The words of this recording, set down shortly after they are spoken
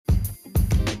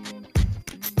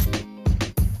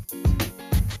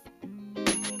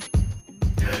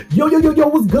Yo,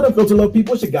 what's good, Unfiltered Love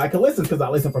people? It's your guy, Listens, because I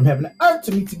listen from heaven to earth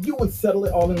to meet to you and settle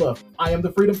it all in love. I am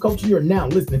the Freedom Coach. You are now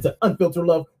listening to Unfiltered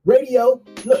Love Radio.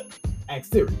 Look,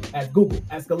 ask Siri, ask Google,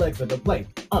 ask Alexa to play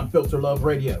Unfiltered Love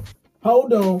Radio.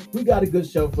 Hold on, we got a good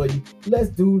show for you. Let's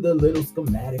do the little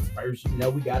schematics first. You know,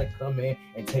 we got to come in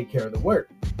and take care of the work.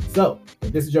 So,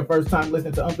 if this is your first time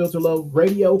listening to Unfiltered Love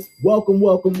Radio, welcome.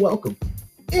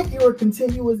 If you're a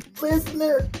continuous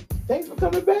listener, thanks for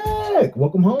coming back.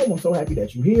 Welcome home. I'm so happy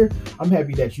that you're here. I'm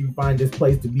happy that you find this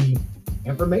place to be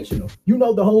informational. You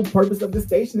know, the whole purpose of this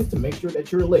station is to make sure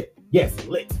that you're lit. Yes,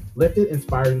 lit, lifted,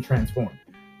 inspired, and transformed.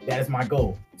 That is my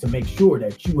goal, to make sure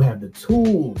that you have the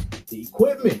tools, the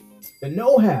equipment, the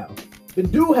know-how, the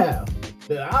do-how,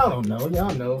 I don't know.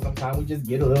 Y'all know, sometimes we just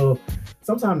get a little,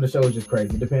 sometimes the show is just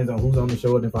crazy. It depends on who's on the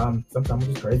show, and sometimes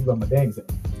I'm just crazy about my dang self.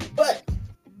 But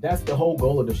that's the whole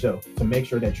goal of the show, to make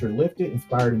sure that you're lifted,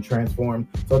 inspired, and transformed,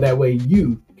 so that way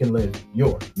you can live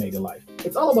your mega life.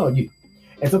 It's all about you.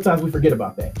 And sometimes we forget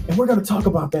about that. And we're going to talk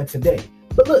about that today.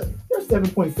 But look, there's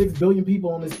 7.6 billion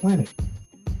people on this planet.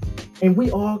 And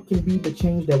we all can be the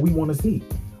change that we want to see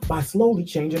by slowly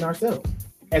changing ourselves.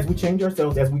 As we change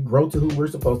ourselves, as we grow to who we're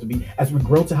supposed to be, as we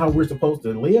grow to how we're supposed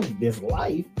to live this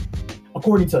life,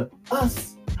 according to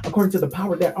us, according to the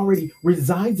power that already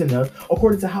resides in us,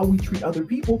 according to how we treat other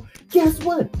people, guess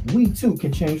what? We too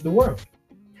can change the world.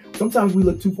 Sometimes we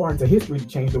look too far into history to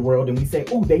change the world, and we say,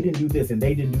 oh, they didn't do this and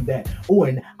they didn't do that. Oh,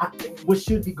 and what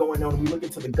should be going on? We look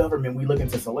into the government, we look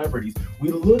into celebrities, we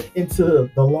look into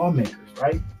the lawmakers,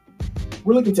 right?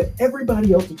 We're looking to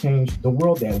everybody else to change the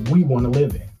world that we want to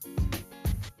live in.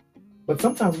 But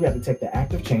sometimes we have to take the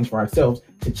active change for ourselves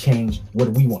to change what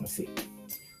we want to see.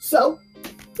 So,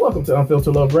 welcome to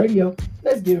Unfiltered Love Radio.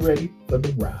 Let's get ready for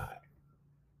the ride.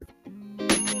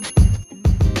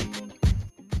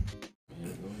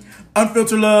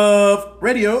 Unfiltered Love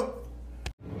Radio.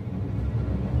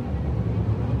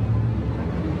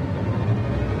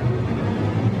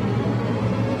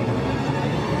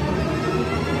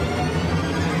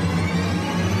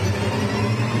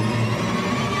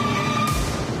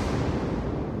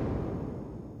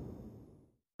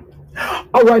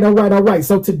 All right.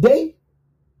 So today,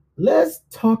 let's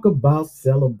talk about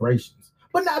celebrations,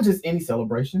 but not just any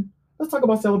celebration. Let's talk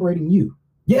about celebrating you.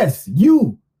 Yes,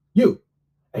 you.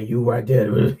 Hey, you right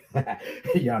there.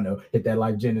 Y'all know, hit that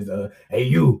like Jen is, hey,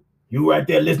 you right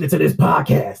there listening to this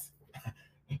podcast.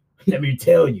 Let me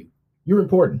tell you, you're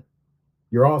important.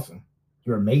 You're awesome.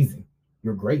 You're amazing.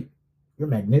 You're great. You're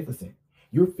magnificent.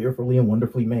 You're fearfully and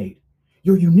wonderfully made.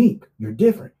 You're unique. You're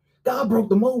different. God broke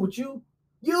the mold with you.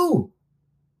 You.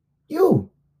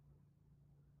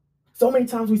 So many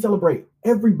times we celebrate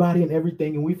everybody and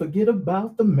everything, and we forget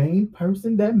about the main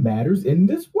person that matters in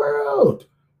this world.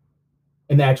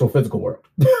 In the actual physical world.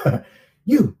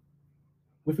 You.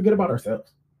 We forget about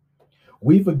ourselves.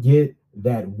 We forget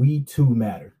that we too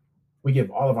matter. We give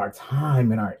all of our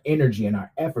time and our energy and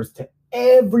our efforts to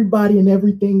everybody and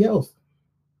everything else.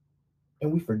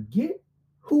 And we forget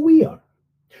who we are.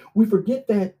 We forget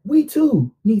that we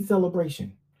too need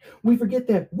celebration. We forget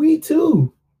that we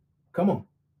too, come on,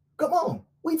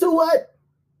 we too what?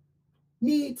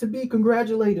 Need to be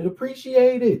congratulated,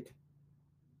 appreciated,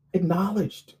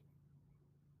 acknowledged.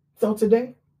 So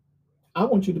today, I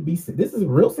want you to be, this is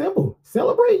real simple.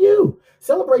 Celebrate you.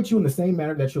 Celebrate you in the same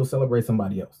manner that you'll celebrate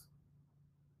somebody else.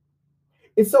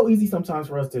 It's so easy sometimes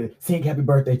for us to sing happy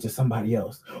birthday to somebody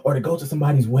else, or to go to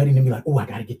somebody's wedding and be like, oh, I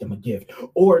got to get them a gift.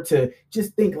 Or to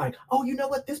just think like, oh, you know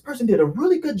what? This person did a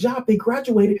really good job. They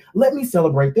graduated. Let me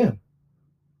celebrate them.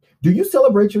 Do you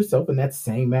celebrate yourself in that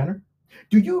same manner?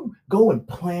 Do you go and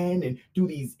plan and do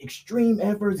these extreme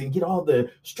efforts and get all the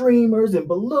streamers and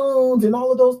balloons and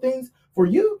all of those things for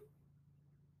you?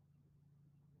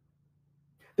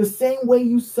 The same way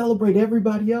you celebrate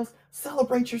everybody else,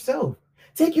 celebrate yourself.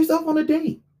 Take yourself on a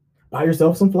date. Buy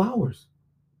yourself some flowers.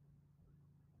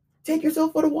 Take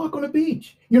yourself for a walk on the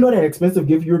beach. You know that expensive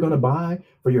gift you're going to buy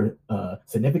for your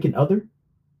significant other?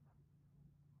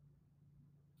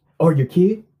 Or your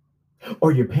kid?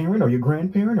 Or your parent, or your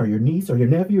grandparent, or your niece, or your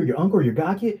nephew, or your uncle, or your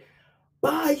godkid?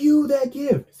 Buy you that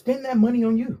gift. Spend that money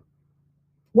on you.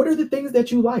 What are the things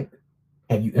that you like?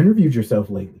 Have you interviewed yourself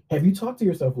lately? Have you talked to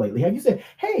yourself lately? Have you said,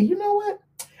 hey, you know what?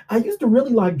 I used to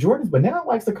really like Jordans, but now I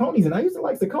like Saucony's, and I used to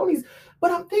like Saucony's,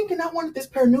 but I'm thinking I wanted this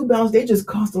pair of New Balance. They just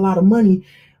cost a lot of money,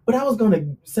 but I was going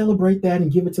to celebrate that and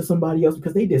give it to somebody else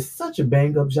because they did such a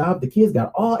bang-up job. The kids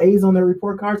got all A's on their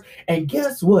report cards, and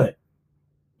guess what?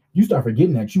 You start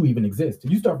forgetting that you even exist.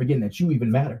 You start forgetting that you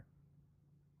even matter.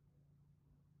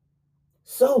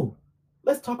 So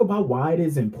let's talk about why it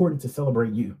is important to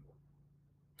celebrate you.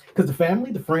 Because the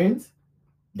family, the friends,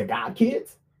 the god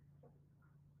kids,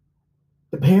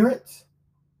 the parents,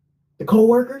 the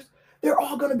co-workers, they're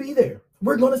all going to be there.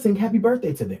 We're going to sing happy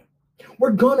birthday to them.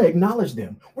 We're going to acknowledge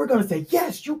them. We're going to say,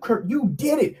 yes, you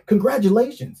did it.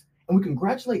 Congratulations. And we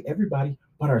congratulate everybody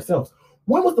but ourselves.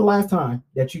 When was the last time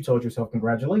that you told yourself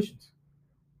congratulations?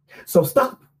 So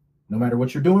stop, no matter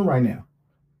what you're doing right now.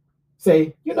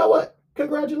 Say, you know what?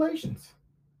 Congratulations.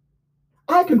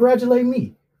 I congratulate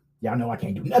me. Y'all know I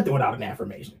can't do nothing without an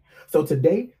affirmation. So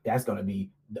today, that's going to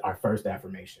be our first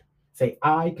affirmation. Say,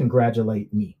 I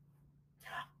congratulate me.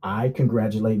 I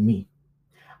congratulate me.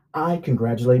 I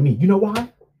congratulate me. You know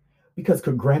why? Because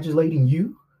congratulating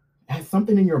you has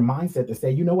something in your mindset to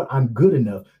say, you know what? I'm good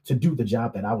enough to do the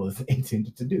job that I was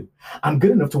intended to do. I'm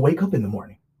good enough to wake up in the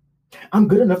morning. I'm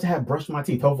good enough to have brushed my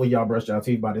teeth. Hopefully y'all brushed your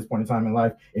teeth by this point in time in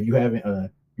life. If you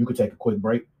haven't, you could take a quick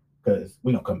break because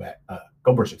we don't come back.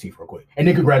 Go brush your teeth real quick and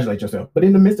then congratulate yourself. But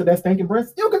in the midst of that stinking breath,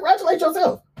 still congratulate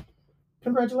yourself.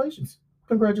 Congratulations.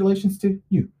 Congratulations to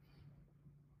you.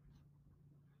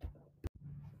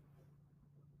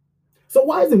 So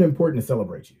why is it important to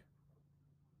celebrate you?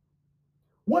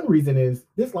 One reason is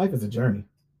this life is a journey.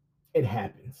 It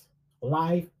happens.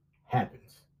 Life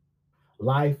happens.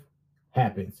 Life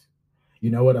happens.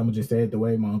 You know what? I'm gonna just say it the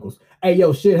way my uncles. Hey,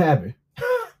 yo, shit happened.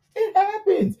 It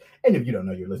happens. And if you don't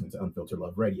know, you're listening to Unfiltered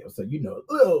Love Radio, so you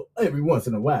know, every once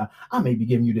in a while, I may be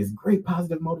giving you this great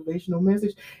positive motivational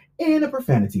message, and a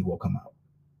profanity will come out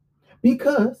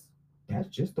because that's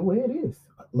just the way it is.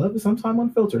 Love is sometimes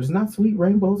unfiltered. It's not sweet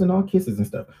rainbows and all kisses and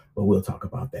stuff, but we'll talk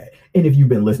about that. And if you've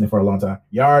been listening for a long time,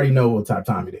 you already know what type of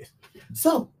time it is.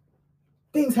 So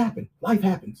things happen. Life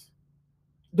happens.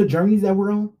 The journeys that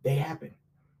we're on, they happen.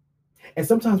 And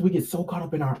sometimes we get so caught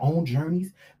up in our own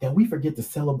journeys that we forget to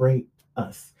celebrate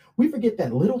us. We forget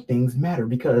that little things matter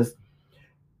because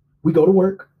we go to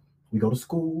work, we go to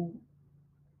school,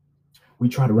 we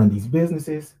try to run these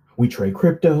businesses, we trade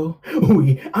crypto,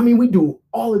 we do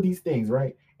all of these things,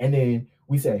 right? And then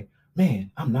we say,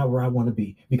 man, I'm not where I want to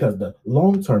be because the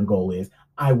long-term goal is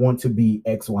I want to be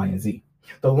X, Y, and Z.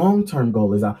 The long-term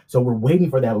goal is, so we're waiting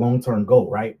for that long-term goal,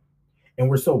 right? And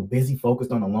we're so busy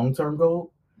focused on the long-term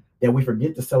goal that we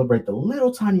forget to celebrate the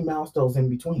little tiny milestones in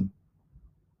between.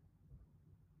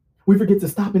 We forget to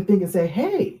stop and think and say,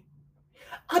 hey,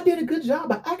 I did a good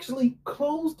job. I actually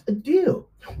closed a deal.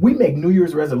 We make New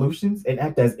Year's resolutions and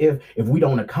act as if we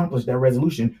don't accomplish that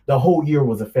resolution, the whole year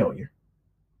was a failure.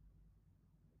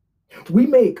 We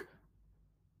make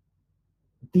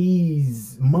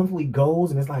these monthly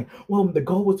goals and it's like, well, the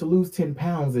goal was to lose 10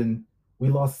 pounds and we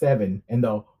lost 7 and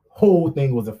the whole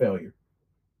thing was a failure.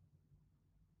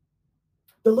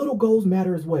 The little goals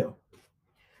matter as well.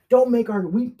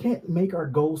 We can't make our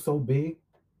goals so big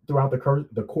throughout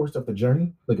the course of the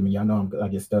journey. Look at me, y'all know I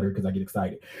get stuttered because I get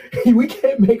excited. We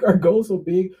can't make our goals so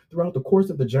big throughout the course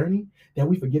of the journey that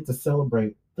we forget to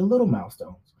celebrate the little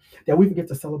milestones, that we forget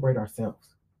to celebrate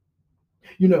ourselves.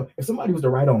 You know, if somebody was to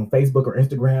write on Facebook or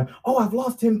Instagram, oh, I've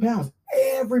lost 10 pounds,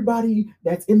 everybody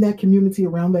that's in that community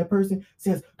around that person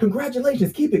says,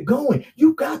 congratulations, keep it going.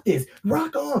 You got this.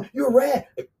 Rock on. You're rad.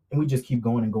 And we just keep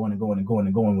going and going and going and going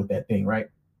and going with that thing, right?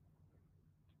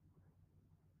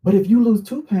 But if you lose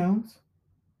 2 pounds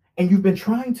and you've been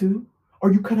trying to,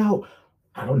 or you cut out,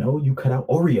 I don't know, you cut out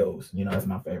Oreos. You know, that's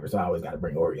my favorite. So I always got to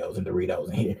bring Oreos and Doritos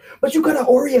in here. But you cut out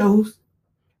Oreos,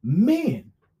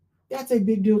 man, that's a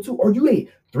big deal too. Or you ate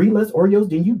 3 less Oreos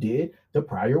than you did the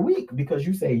prior week because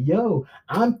you say, yo,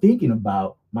 I'm thinking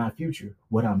about my future,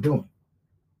 what I'm doing.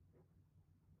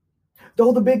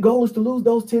 Though the big goal is to lose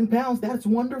those 10 pounds, that's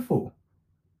wonderful.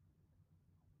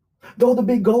 Though the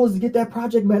big goal is to get that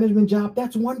project management job,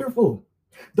 that's wonderful.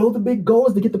 Though the big goal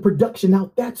is to get the production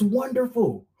out, that's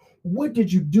wonderful. What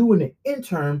did you do in the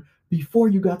interim before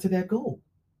you got to that goal?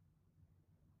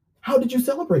 How did you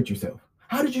celebrate yourself?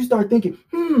 How did you start thinking,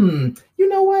 you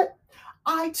know what?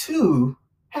 I too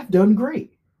have done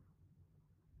great.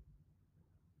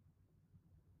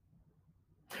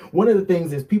 One of the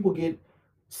things is people get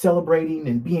celebrating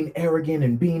and being arrogant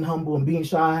and being humble and being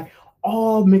shy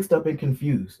all mixed up and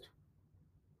confused.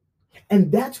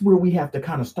 And that's where we have to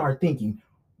kind of start thinking,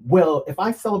 well, if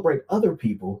I celebrate other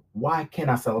people, why can't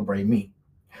I celebrate me?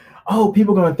 Oh,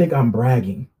 people are going to think I'm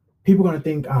bragging. People are going to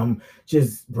think I'm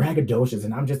just braggadocious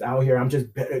and I'm just out here. I'm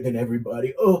just better than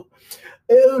everybody. Oh,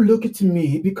 look at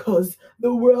me because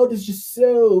the world is just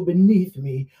so beneath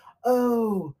me.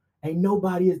 Oh, ain't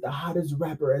nobody is the hottest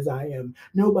rapper as I am.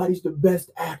 Nobody's the best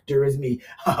actor as me.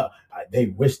 They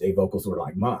wish their vocals were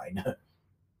like mine.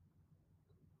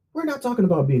 We're not talking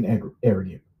about being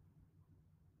arrogant.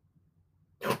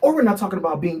 Or we're not talking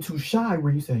about being too shy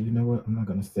where you say, you know what, I'm not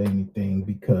going to say anything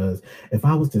because if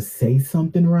I was to say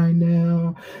something right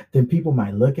now, then people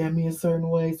might look at me a certain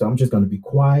way. So I'm just going to be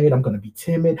quiet. I'm going to be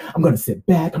timid. I'm going to sit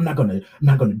back. I'm not going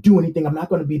to do anything. I'm not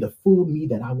going to be the full me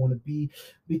that I want to be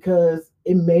because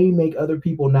it may make other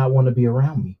people not want to be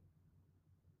around me.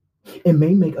 It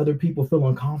may make other people feel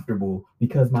uncomfortable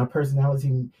because my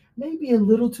personality may be a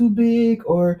little too big,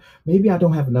 or maybe I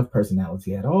don't have enough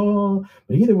personality at all.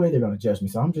 But either way, they're gonna judge me.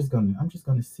 So I'm just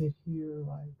gonna sit here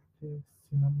like this,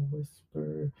 and I'm gonna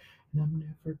whisper, and I'm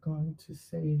never going to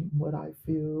say what I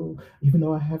feel, even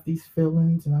though I have these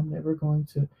feelings, and I'm never going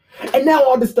to. And now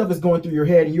all this stuff is going through your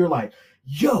head, and you're like,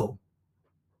 yo,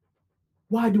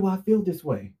 why do I feel this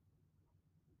way?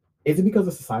 Is it because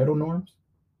of societal norms?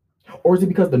 Or is it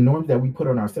because the norms that we put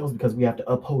on ourselves because we have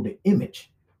to uphold an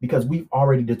image? Because we've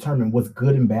already determined what's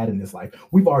good and bad in this life.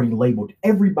 We've already labeled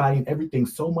everybody and everything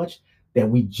so much that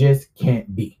we just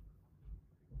can't be.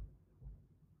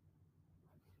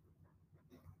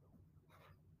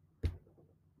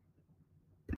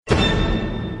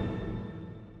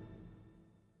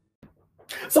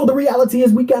 So the reality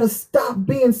is we got to stop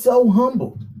being so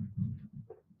humble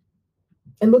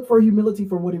and look for humility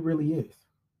for what it really is.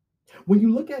 When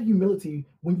you look at humility,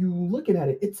 when you looking at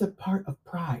it, it's a part of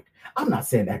pride. I'm not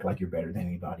saying act like you're better than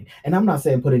anybody, and I'm not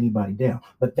saying put anybody down,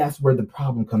 but that's where the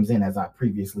problem comes in, as I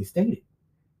previously stated,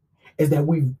 is that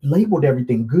we've labeled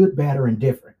everything good, bad, or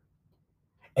indifferent.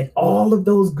 And all of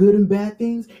those good and bad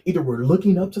things, either we're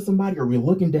looking up to somebody or we're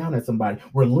looking down at somebody.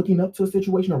 We're looking up to a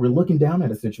situation or we're looking down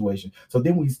at a situation. So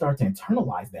then we start to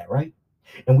internalize that, right?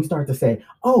 And we start to say,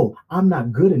 oh, I'm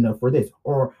not good enough for this,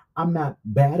 or I'm not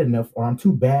bad enough, or I'm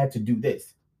too bad to do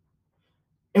this.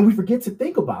 And we forget to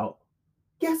think about,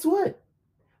 guess what?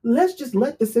 Let's just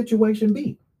let the situation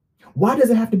be. Why does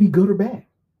it have to be good or bad?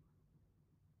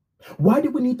 Why do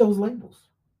we need those labels?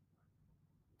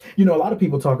 A lot of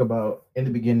people talk about in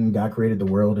the beginning, God created the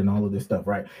world and all of this stuff,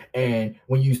 right? And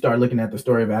when you start looking at the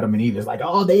story of Adam and Eve, it's like,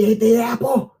 oh, they ate the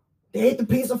apple, they ate the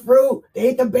piece of fruit, they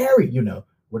ate the berry,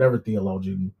 whatever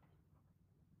theologian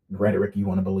rhetoric you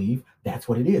want to believe, that's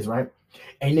what it is, right?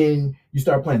 And then you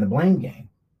start playing the blame game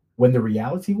when the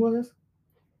reality was,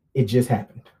 it just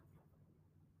happened.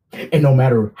 And no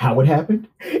matter how it happened,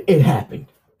 it happened.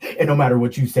 And no matter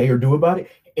what you say or do about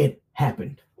it, it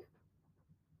happened.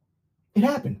 It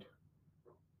happened.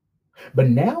 But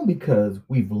now, because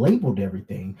we've labeled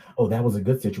everything, oh, that was a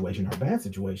good situation or a bad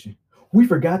situation, we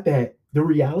forgot that the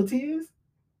reality is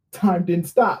time didn't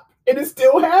stop and it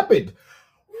still happened.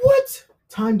 What?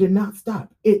 Time did not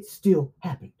stop. It still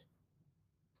happened.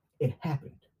 It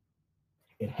happened.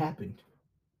 It happened.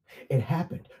 It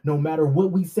happened. No matter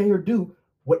what we say or do,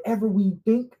 whatever we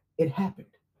think, it happened.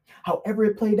 However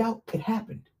it played out, it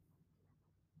happened.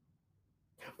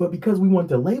 But because we want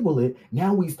to label it,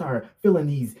 now we start filling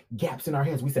these gaps in our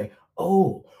heads. We say,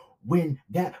 oh, when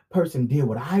that person did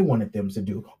what I wanted them to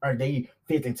do, or they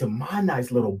fit into my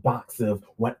nice little box of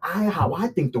how I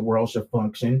think the world should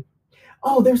function.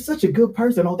 Oh, they're such a good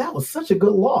person. Oh, that was such a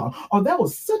good law. Oh, that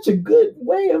was such a good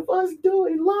way of us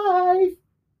doing life.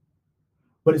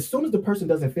 But as soon as the person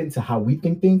doesn't fit into how we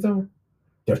think things are,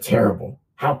 they're terrible.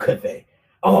 How could they?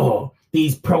 Oh,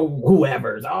 these pro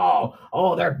whoever's.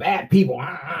 Oh, they're bad people.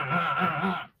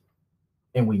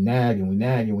 And we nag and we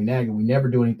nag and we nag and we never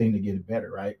do anything to get it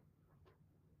better, right?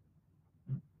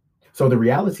 So the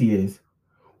reality is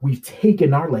we've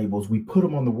taken our labels, we put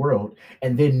them on the world,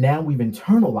 and then now we've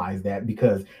internalized that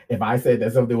because if I said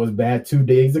that something was bad 2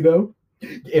 days ago,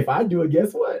 if I do it,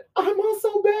 guess what? I'm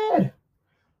also bad.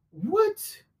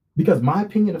 What? Because my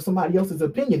opinion of somebody else's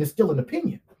opinion is still an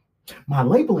opinion. My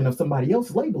labeling of somebody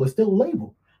else's label is still a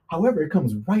label. However, it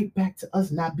comes right back to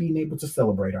us not being able to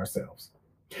celebrate ourselves.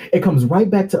 It comes right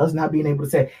back to us not being able to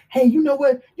say, hey, you know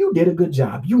what? You did a good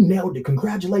job. You nailed it.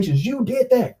 Congratulations. You did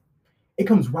that. It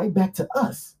comes right back to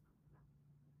us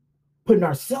putting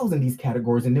ourselves in these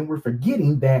categories. And then we're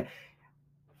forgetting that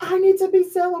I need to be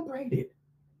celebrated.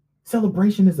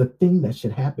 Celebration is a thing that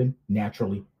should happen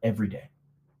naturally every day.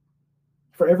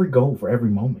 For every goal, for every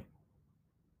moment.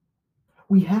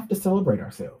 We have to celebrate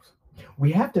ourselves.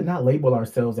 We have to not label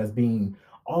ourselves as being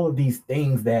all of these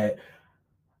things that,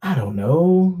 I don't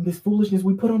know, this foolishness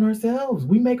we put on ourselves.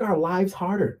 We make our lives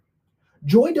harder.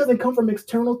 Joy doesn't come from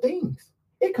external things.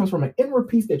 It comes from an inward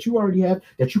peace that you already have,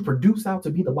 that you produce out to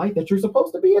be the light that you're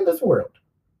supposed to be in this world.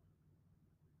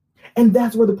 And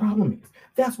that's where the problem is.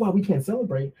 That's why we can't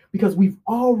celebrate, because we've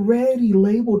already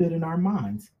labeled it in our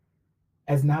minds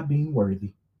as not being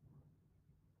worthy,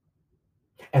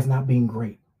 as not being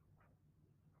great,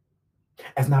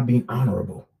 as not being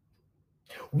honorable.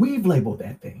 We've labeled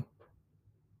that thing.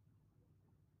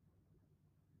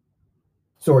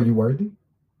 So are you worthy?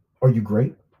 Are you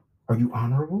great? Are you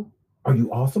honorable? Are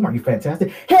you awesome? Are you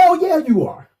fantastic? Hell yeah, you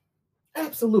are.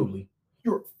 Absolutely.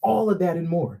 You're all of that and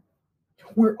more.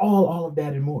 We're all of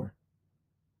that and more.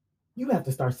 You have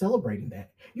to start celebrating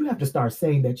that. You have to start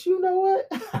saying that, you know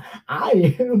what?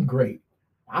 I am great.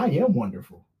 I am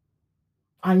wonderful.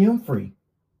 I am free.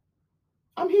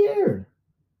 I'm here.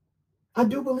 I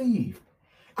do believe.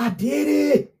 I did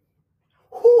it.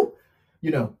 Whew. You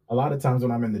know, a lot of times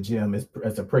when I'm in the gym,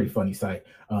 it's a pretty funny sight.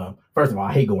 First of all,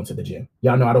 I hate going to the gym.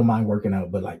 Y'all know I don't mind working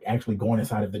out, but like actually going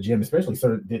inside of the gym, especially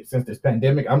since this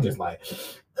pandemic, I'm just like,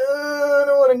 I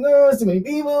don't want to go. It's too many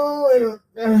people.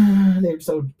 They're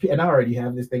so, and I already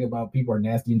have this thing about people are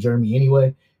nasty and germy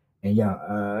anyway. And yeah,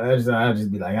 I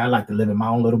just be like, I like to live in my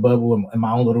own little bubble and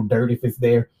my own little dirt if it's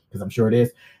there, because I'm sure it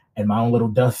is, and my own little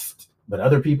dust. But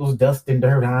other people's dust and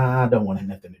dirt, I don't want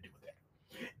nothing to do with that.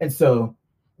 And so,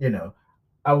 you know,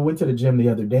 I went to the gym the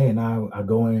other day and I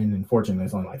go in, and fortunately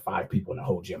there's only like 5 people in the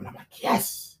whole gym. And I'm like,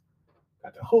 yes,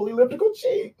 got the whole elliptical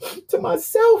gym to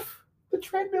myself, the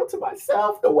treadmill to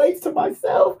myself, the weights to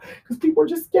myself, because people are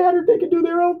just scattered. They can do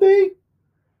their own thing.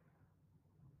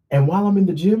 And while I'm in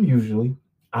the gym, usually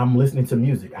I'm listening to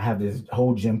music. I have this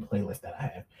whole gym playlist that I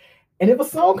have. And if a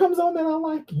song comes on that I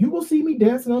like, you will see me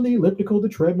dancing on the elliptical, the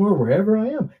treadmill, wherever I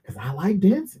am, because I like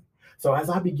dancing. So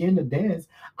as I began to dance,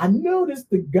 I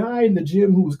noticed the guy in the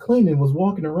gym who was cleaning was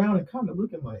walking around and kind of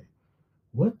looking like,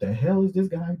 what the hell is this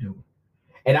guy doing?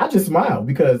 And I just smiled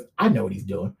because I know what he's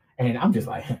doing. And I'm just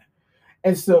like,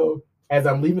 and so as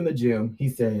I'm leaving the gym, he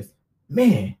says,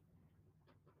 man,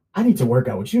 I need to work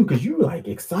out with you because you're like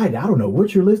excited. I don't know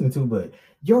what you're listening to, but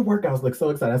your workouts look so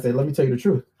excited. I said, let me tell you the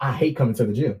truth. I hate coming to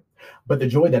the gym, but the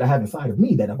joy that I have inside of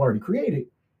me that I've already created,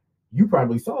 you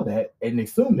probably saw that and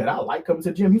assumed that I like coming to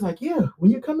the gym. He's like, yeah, when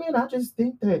you come in, I just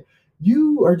think that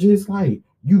you are just like,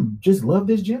 you just love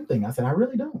this gym thing. I said, I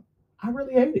really don't. I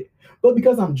really hate it. But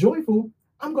because I'm joyful,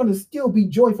 I'm going to still be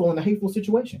joyful in a hateful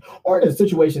situation or in a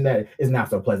situation that is not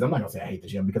so pleasant. I'm not going to say I hate the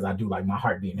gym because I do like my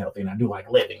heart being healthy and I do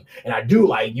like living and I do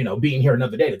like, being here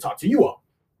another day to talk to you all.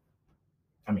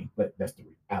 I mean, but that's the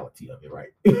reality of it, right?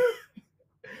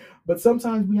 But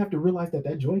sometimes we have to realize that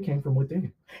that joy came from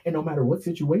within. And no matter what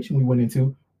situation we went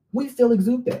into, we still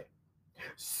exude that.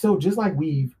 So just like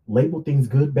we've labeled things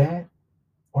good, bad,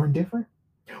 or indifferent,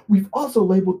 we've also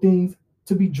labeled things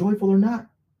to be joyful or not.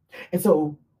 And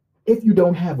so if you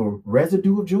don't have a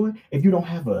residue of joy, if you don't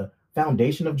have a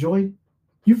foundation of joy,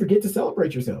 you forget to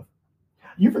celebrate yourself.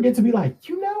 You forget to be like,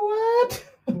 you know what?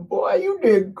 Boy, you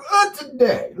did good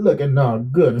today. Looking all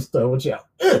good and stuff with y'all.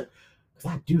 Because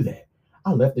I do that.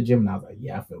 I left the gym and I was like,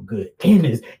 yeah, I feel good.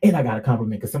 And I got a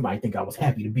compliment because somebody think I was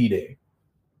happy to be there.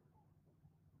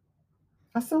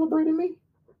 I celebrated me.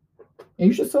 And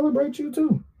you should celebrate you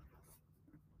too.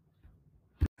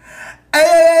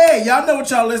 Hey, y'all know what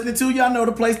y'all listening to. Y'all know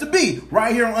the place to be.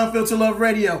 Right here on Unfiltered Love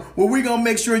Radio, where we're going to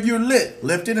make sure you're lit,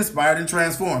 lifted, inspired, and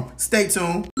transformed. Stay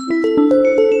tuned.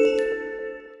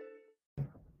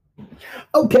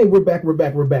 Okay, we're back.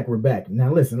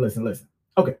 Now listen.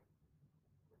 Okay.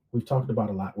 We've talked about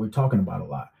a lot. We're talking about a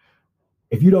lot.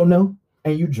 If you don't know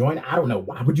and you join, I don't know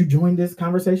why would you join this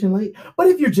conversation late, but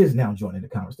if you're just now joining the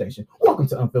conversation, welcome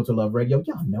to Unfiltered Love Radio.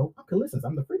 Y'all know I'm Listen.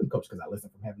 I'm the freedom coach because I listen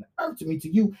from heaven to earth to me to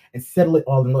you and settle it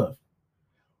all in love.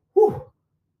 Whew.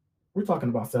 We're talking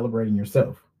about celebrating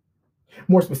yourself.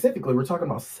 More specifically, we're talking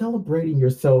about celebrating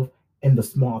yourself in the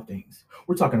small things.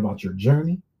 We're talking about your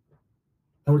journey,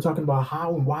 and we're talking about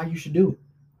how and why you should do it.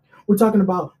 We're talking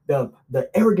about the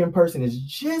arrogant person is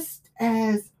just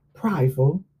as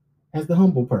prideful as the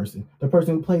humble person, the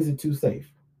person who plays it too safe.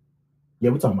 Yeah,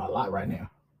 we're talking about a lot right now.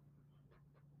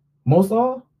 Most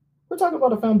all, we're talking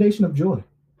about a foundation of joy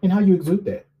and how you exude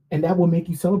that. And that will make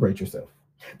you celebrate yourself.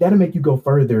 That'll make you go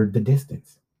further the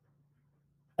distance.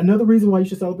 Another reason why you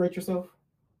should celebrate yourself,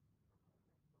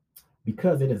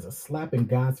 because it is a slap in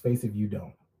God's face if you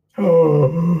don't.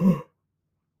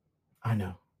 I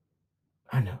know.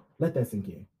 Let that sink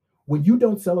in. When you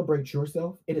don't celebrate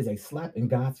yourself, it is a slap in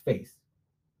God's face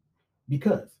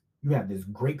because you have this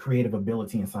great creative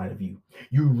ability inside of you.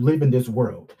 You live in this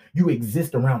world. You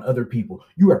exist around other people.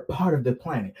 You are part of the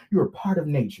planet. You are part of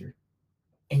nature.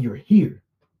 And you're here.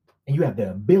 And you have the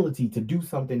ability to do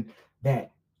something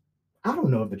that I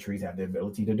don't know if the trees have the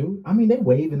ability to do. I mean, they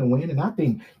wave in the wind, and I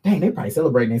think, dang, they probably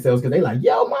celebrating themselves because they like,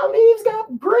 yo, my leaves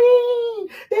got green.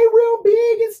 They real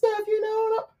big and stuff,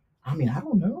 I mean, I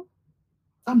don't know.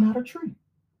 I'm not a tree.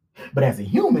 But as a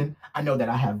human, I know that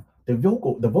I have the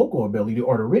vocal ability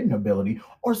or the written ability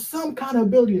or some kind of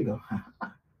ability to go,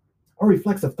 or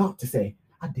reflexive thought to say,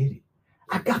 I did it.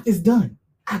 I got this done.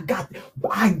 I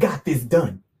got this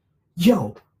done.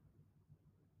 Yo,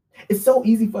 It's so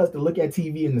easy for us to look at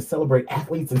TV and to celebrate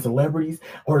athletes and celebrities,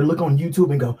 or look on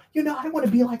YouTube and go, I want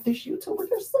to be like this YouTuber.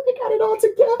 They got it all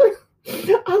together.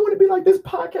 I want to be like this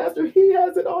podcaster. He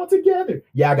has it all together.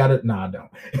 Yeah, I got it. No, I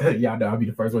don't. Y'all know I'll be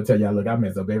the first one to tell y'all, look, I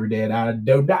mess up every day and I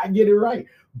do not get it right.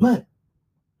 But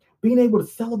being able to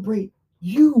celebrate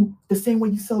you the same way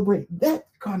you celebrate that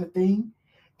kind of thing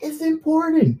is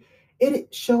important.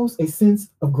 It shows a sense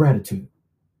of gratitude.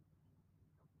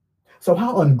 So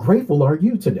how ungrateful are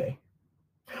you today?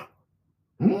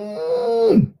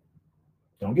 Don't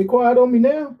get quiet on me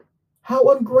now. How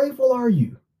ungrateful are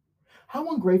you? How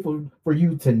ungrateful for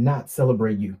you to not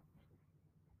celebrate you?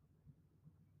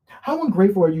 How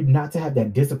ungrateful are you not to have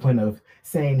that discipline of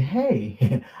saying,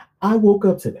 hey, I woke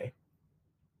up today.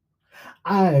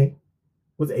 I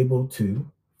was able to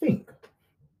think.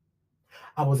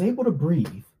 I was able to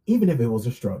breathe, even if it was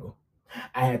a struggle.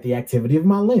 I had the activity of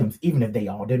my limbs, even if they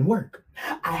all didn't work.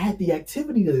 I had the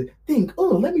activity to think,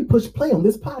 let me push play on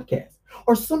this podcast,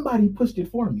 or somebody pushed it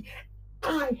for me.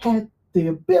 I had the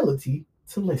ability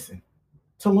to listen,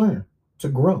 to learn, to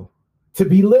grow, to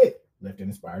be lit, lifted,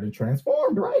 inspired, and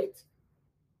transformed, right?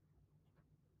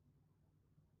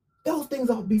 Those things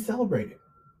ought to be celebrated.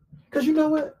 Because you know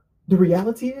what? The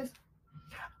reality is,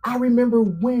 I remember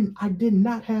when I did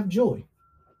not have joy.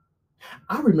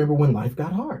 I remember when life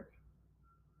got hard.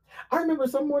 I remember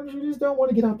some mornings you just don't want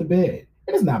to get out the bed.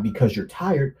 And it's not because you're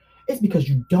tired. It's because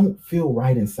you don't feel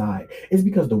right inside. It's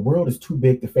because the world is too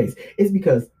big to face. It's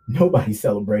because nobody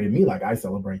celebrated me like I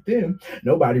celebrate them.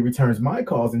 Nobody returns my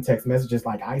calls and text messages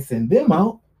like I send them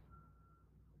out.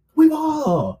 We've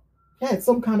all had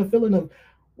some kind of feeling of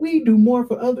we do more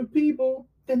for other people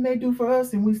than they do for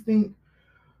us. And we think,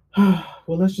 well,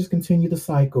 let's just continue the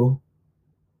cycle.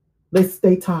 Let's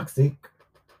stay toxic.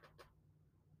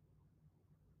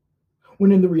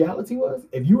 When in the reality was,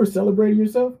 if you were celebrating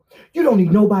yourself, you don't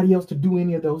need nobody else to do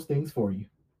any of those things for you,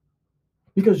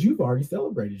 because you've already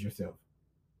celebrated yourself.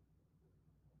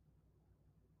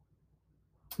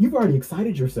 You've already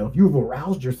excited yourself. You've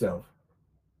aroused yourself.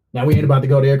 Now, we ain't about to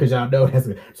go there because y'all know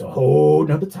it's a whole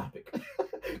nother topic.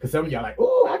 Because some of y'all like,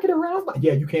 I can arouse my...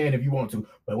 Yeah, you can if you want to,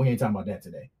 but we ain't talking about that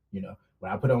today. When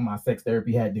I put on my sex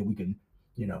therapy hat, then we can,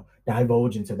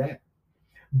 divulge into that.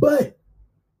 But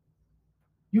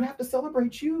you have to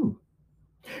celebrate you.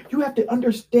 You have to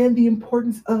understand the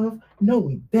importance of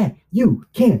knowing that you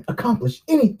can accomplish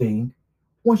anything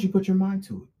once you put your mind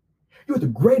to it. You're the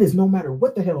greatest no matter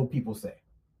what the hell people say.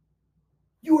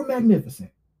 You are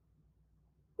magnificent.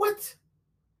 What?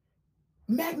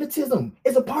 Magnetism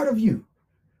is a part of you.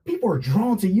 People are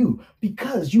drawn to you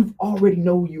because you already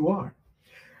know who you are.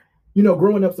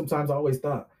 Growing up, sometimes I always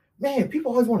thought, man,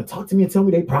 people always want to talk to me and tell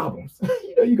me their problems.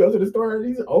 You go to the store, and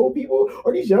these old people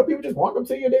or these young people just walk up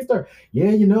to you and they start,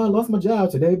 I lost my job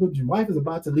today, but your wife is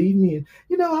about to leave me. And,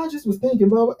 I just was thinking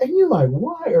about, and you're like,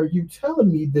 why are you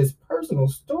telling me this personal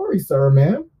story, sir,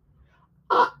 man?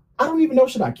 I don't even know,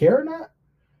 should I care or not?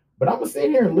 But I'm going to sit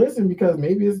here and listen because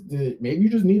maybe you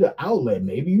just need an outlet.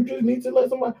 Maybe you just need to let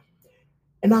somebody.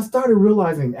 And I started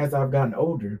realizing as I've gotten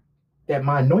older that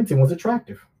my anointing was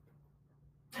attractive.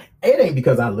 It ain't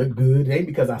because I look good. It ain't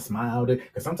because I smiled.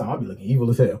 Because sometimes I'll be looking evil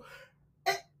as hell.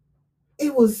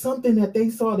 It was something that they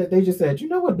saw that they just said, you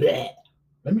know what? Bleh,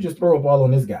 let me just throw up all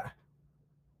on this guy.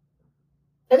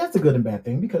 And that's a good and bad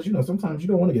thing because, sometimes you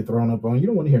don't want to get thrown up on. You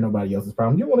don't want to hear nobody else's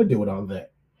problem. You don't want to deal with all of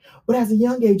that. But as a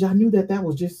young age, I knew that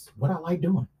was just what I like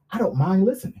doing. I don't mind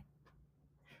listening.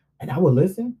 And I would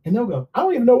listen and they'll go, I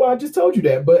don't even know why I just told you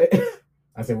that. But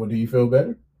I said, well, do you feel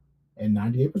better? And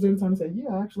 98% of the time I said,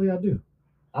 yeah, actually I do.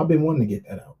 I've been wanting to get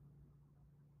that out.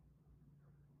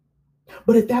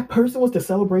 But if that person was to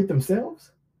celebrate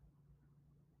themselves,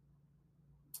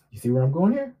 you see where I'm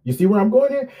going here?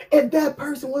 If that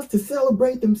person was to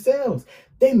celebrate themselves,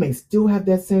 they may still have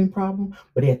that same problem,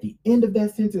 but at the end of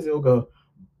that sentence, it'll go,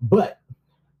 but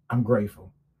I'm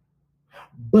grateful.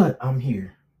 But I'm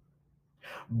here.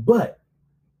 But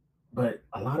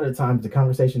a lot of the times the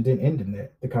conversation didn't end in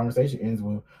that. The conversation ends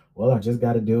with, well, I just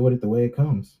got to deal with it the way it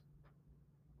comes.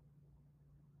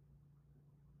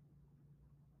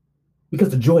 Because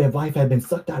the joy of life had been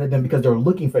sucked out of them because they're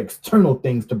looking for external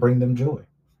things to bring them joy.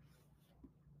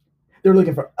 They're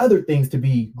looking for other things to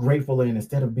be grateful in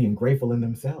instead of being grateful in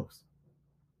themselves.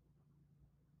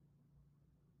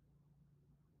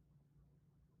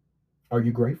 Are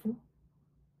you grateful?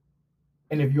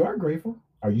 And if you are grateful,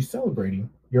 are you celebrating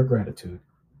your gratitude?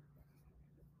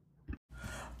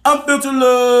 Unfiltered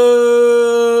Love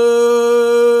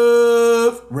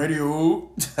Radio.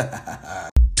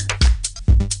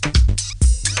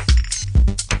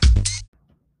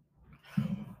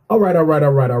 All right.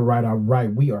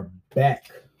 We are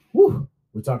back. Whew,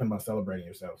 we're talking about celebrating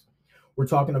yourselves. We're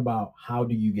talking about how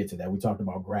do you get to that. We talked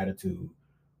about gratitude.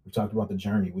 We talked about the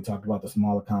journey. We talked about the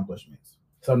small accomplishments.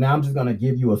 So now I'm just going to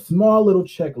give you a small little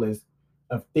checklist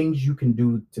of things you can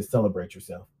do to celebrate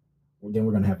yourself. Then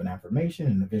we're going to have an affirmation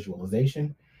and a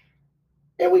visualization.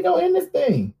 And we're going to end this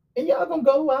thing. And y'all going to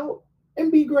go out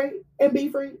and be great and be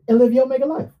free and live your mega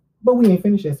life. But we ain't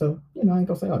finished yet, so, I ain't going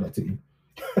to say all that to you.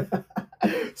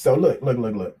 So look.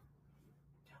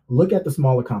 Look at the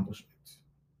small accomplishments.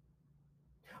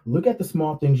 Look at the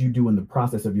small things you do in the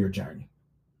process of your journey.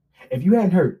 If you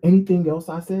hadn't heard anything else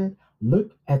I said,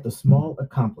 look at the small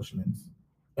accomplishments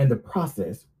and the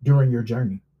process during your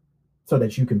journey so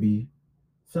that you can be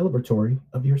celebratory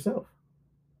of yourself.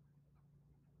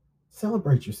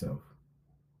 Celebrate yourself.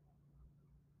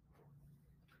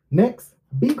 Next,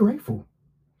 be grateful.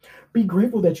 Be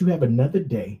grateful that you have another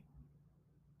day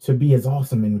to be as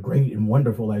awesome and great and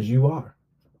wonderful as you are.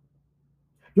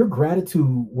 Your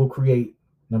gratitude will create,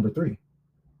 number 3,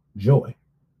 joy.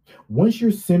 Once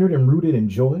you're centered and rooted in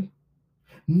joy,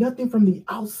 nothing from the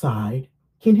outside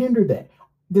can hinder that.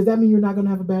 Does that mean you're not going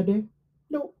to have a bad day?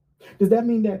 No. Does that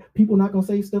mean that people are not going to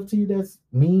say stuff to you that's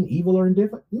mean, evil, or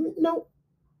indifferent? No.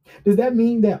 Does that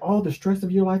mean that all the stress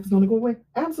of your life is going to go away?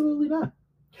 Absolutely not.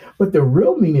 But the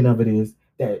real meaning of it is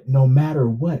that no matter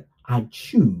what, I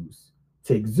choose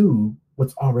to exude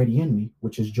what's already in me,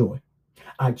 which is joy.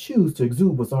 I choose to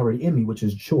exude what's already in me, which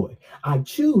is joy. I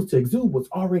choose to exude what's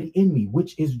already in me,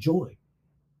 which is joy.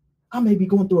 I may be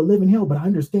going through a living hell, but I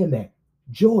understand that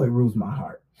joy rules my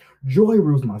heart. Joy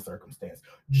rules my circumstance.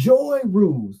 Joy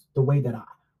rules the way that I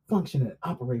function and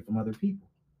operate from other people.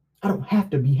 I don't have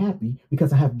to be happy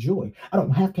because I have joy. I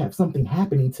don't have to have something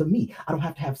happening to me. I don't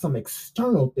have to have some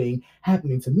external thing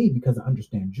happening to me because I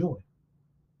understand joy.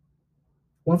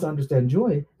 Once I understand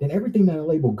joy, then everything that I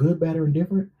label good, bad, or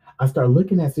indifferent, I start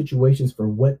looking at situations for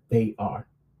what they are.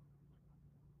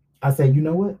 I say, you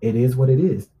know what? It is what it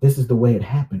is. This is the way it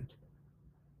happened.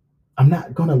 I'm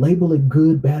not going to label it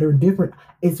good, bad, or indifferent.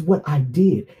 It's what I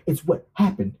did. It's what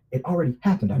happened. It already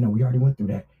happened. I know we already went through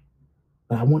that.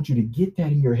 But I want you to get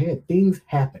that in your head. Things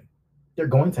happen. They're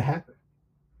going to happen.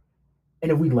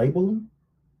 And if we label them,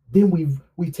 then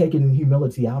we've taken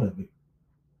humility out of it.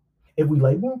 If we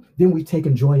label them, then we've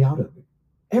taken joy out of it.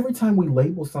 Every time we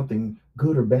label something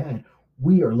good or bad,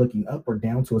 we are looking up or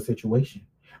down to a situation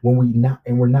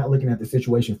we're not looking at the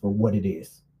situation for what it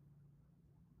is.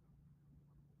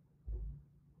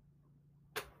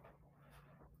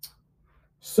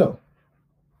 So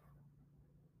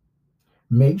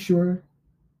make sure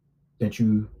that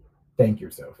you thank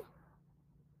yourself.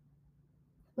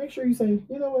 Make sure you say,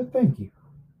 you know what, thank you.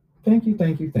 Thank you,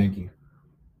 thank you, thank you.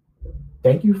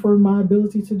 Thank you for my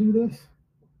ability to do this.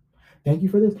 Thank you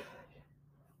for this.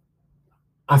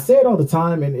 I say it all the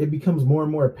time, and it becomes more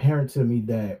and more apparent to me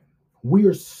that we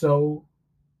are so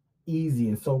easy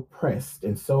and so pressed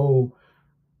and so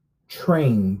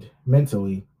trained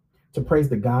mentally to praise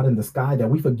the God in the sky that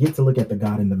we forget to look at the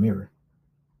God in the mirror.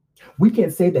 We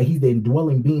can't say that he's the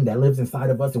indwelling being that lives inside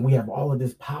of us and we have all of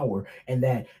this power and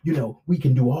that, we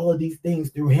can do all of these things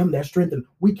through him that strengthens.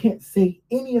 We can't say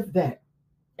any of that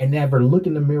and never look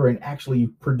in the mirror and actually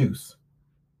produce.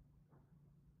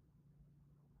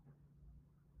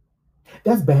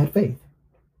 That's bad faith.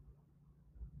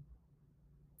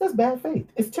 That's bad faith.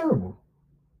 It's terrible.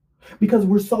 Because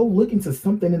we're so looking to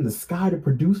something in the sky to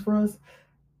produce for us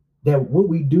that what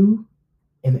we do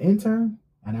in the intern,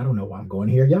 and I don't know why I'm going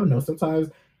here. Y'all know sometimes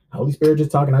Holy Spirit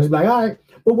just talking. I just be like, all right.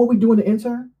 But what we do in the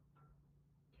intern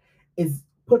is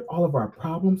put all of our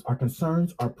problems, our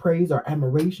concerns, our praise, our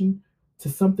admiration to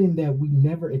something that we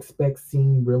never expect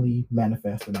seeing really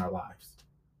manifest in our lives.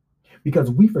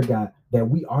 Because we forgot that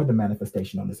we are the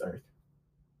manifestation on this earth.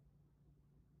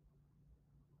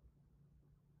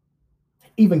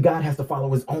 Even God has to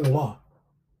follow his own law.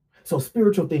 So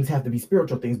spiritual things have to be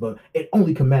spiritual things, but it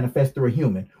only can manifest through a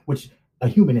human, which a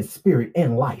human is spirit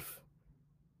and life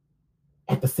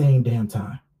at the same damn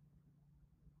time.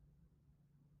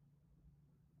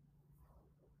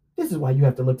 This is why you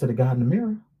have to look to the God in the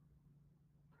mirror.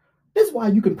 This is why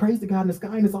you can praise the God in the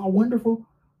sky and it's all wonderful.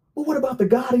 But what about the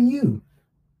God in you?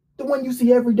 The one you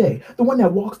see every day, the one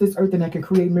that walks this earth and that can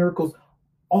create miracles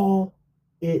all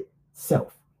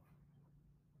itself.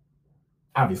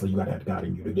 Obviously, you got to have God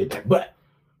in you to get that, but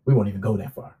we won't even go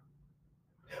that far.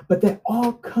 But that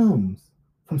all comes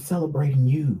from celebrating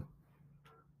you.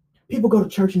 People go to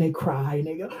church and they cry and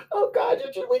they go, oh God,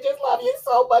 we just love you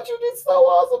so much. You're just so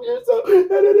awesome. You're so...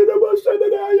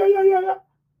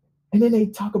 And then they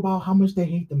talk about how much they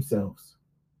hate themselves.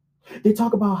 They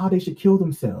talk about how they should kill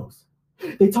themselves.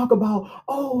 They talk about,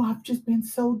 oh, I've just been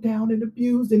so down and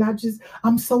abused, and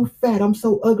I'm so fat, I'm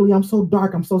so ugly, I'm so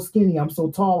dark, I'm so skinny, I'm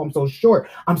so tall, I'm so short,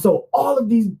 I'm so all of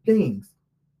these things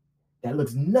that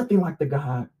looks nothing like the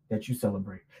God that you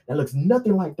celebrate. That looks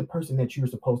nothing like the person that you're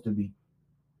supposed to be.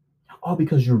 All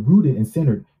because you're rooted and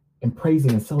centered in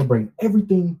praising and celebrating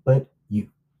everything but you.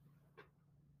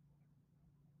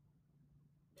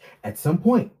 At some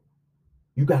point,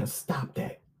 you got to stop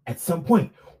that. At some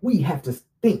point, we have to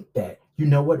think that, you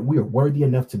know what, we are worthy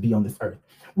enough to be on this earth.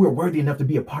 We're worthy enough to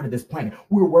be a part of this planet.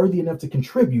 We're worthy enough to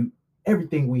contribute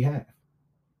everything we have.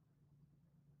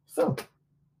 So,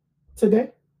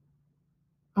 today,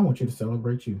 I want you to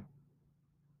celebrate you.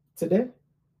 Today,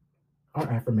 our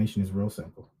affirmation is real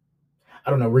simple. I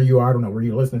don't know where you are. I don't know where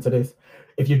you're listening to this.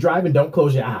 If you're driving, don't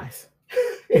close your eyes.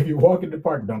 If you're walking in the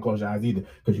park, don't close your eyes either,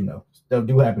 because stuff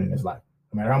do happen in this life.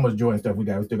 No matter how much joy and stuff we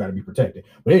still got to be protected.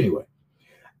 But anyway,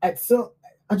 I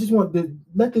just want to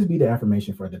let this be the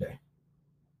affirmation for the day.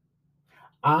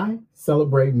 I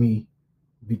celebrate me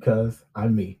because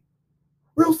I'm me.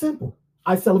 Real simple.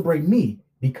 I celebrate me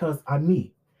because I'm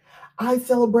me. I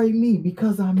celebrate me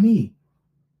because I'm me.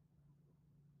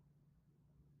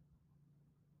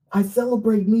 I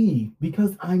celebrate me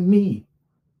because I'm me.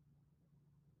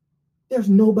 There's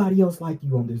nobody else like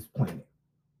you on this planet.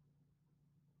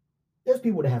 There's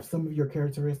people that have some of your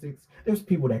characteristics. There's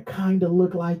people that kind of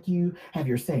look like you, have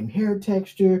your same hair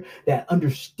texture, that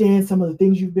understand some of the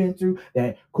things you've been through,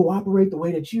 that cooperate the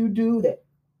way that you do, that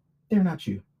they're not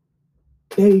you.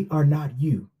 They are not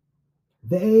you.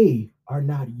 They are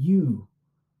not you.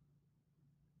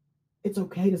 It's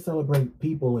okay to celebrate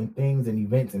people and things and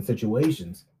events and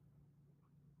situations.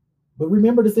 But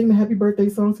remember to sing the happy birthday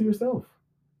song to yourself.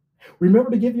 Remember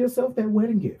to give yourself that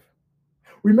wedding gift.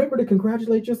 Remember to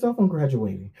congratulate yourself on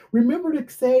graduating. Remember to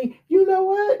say, you know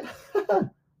what?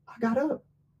 I got up.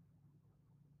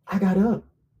 I got up.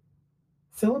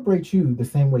 Celebrate you the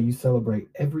same way you celebrate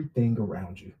everything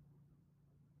around you.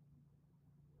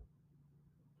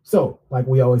 So, like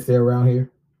we always say around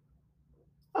here,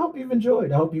 I hope you've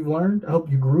enjoyed. I hope you've learned. I hope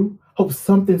you grew. Hope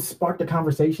something sparked a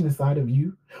conversation inside of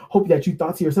you. Hope that you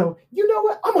thought to yourself, you know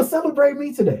what? I'm going to celebrate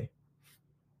me today.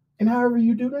 And however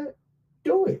you do that,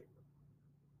 do it.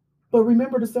 But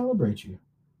remember to celebrate you.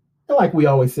 And like we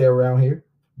always say around here,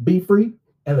 be free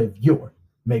and live your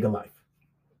mega life.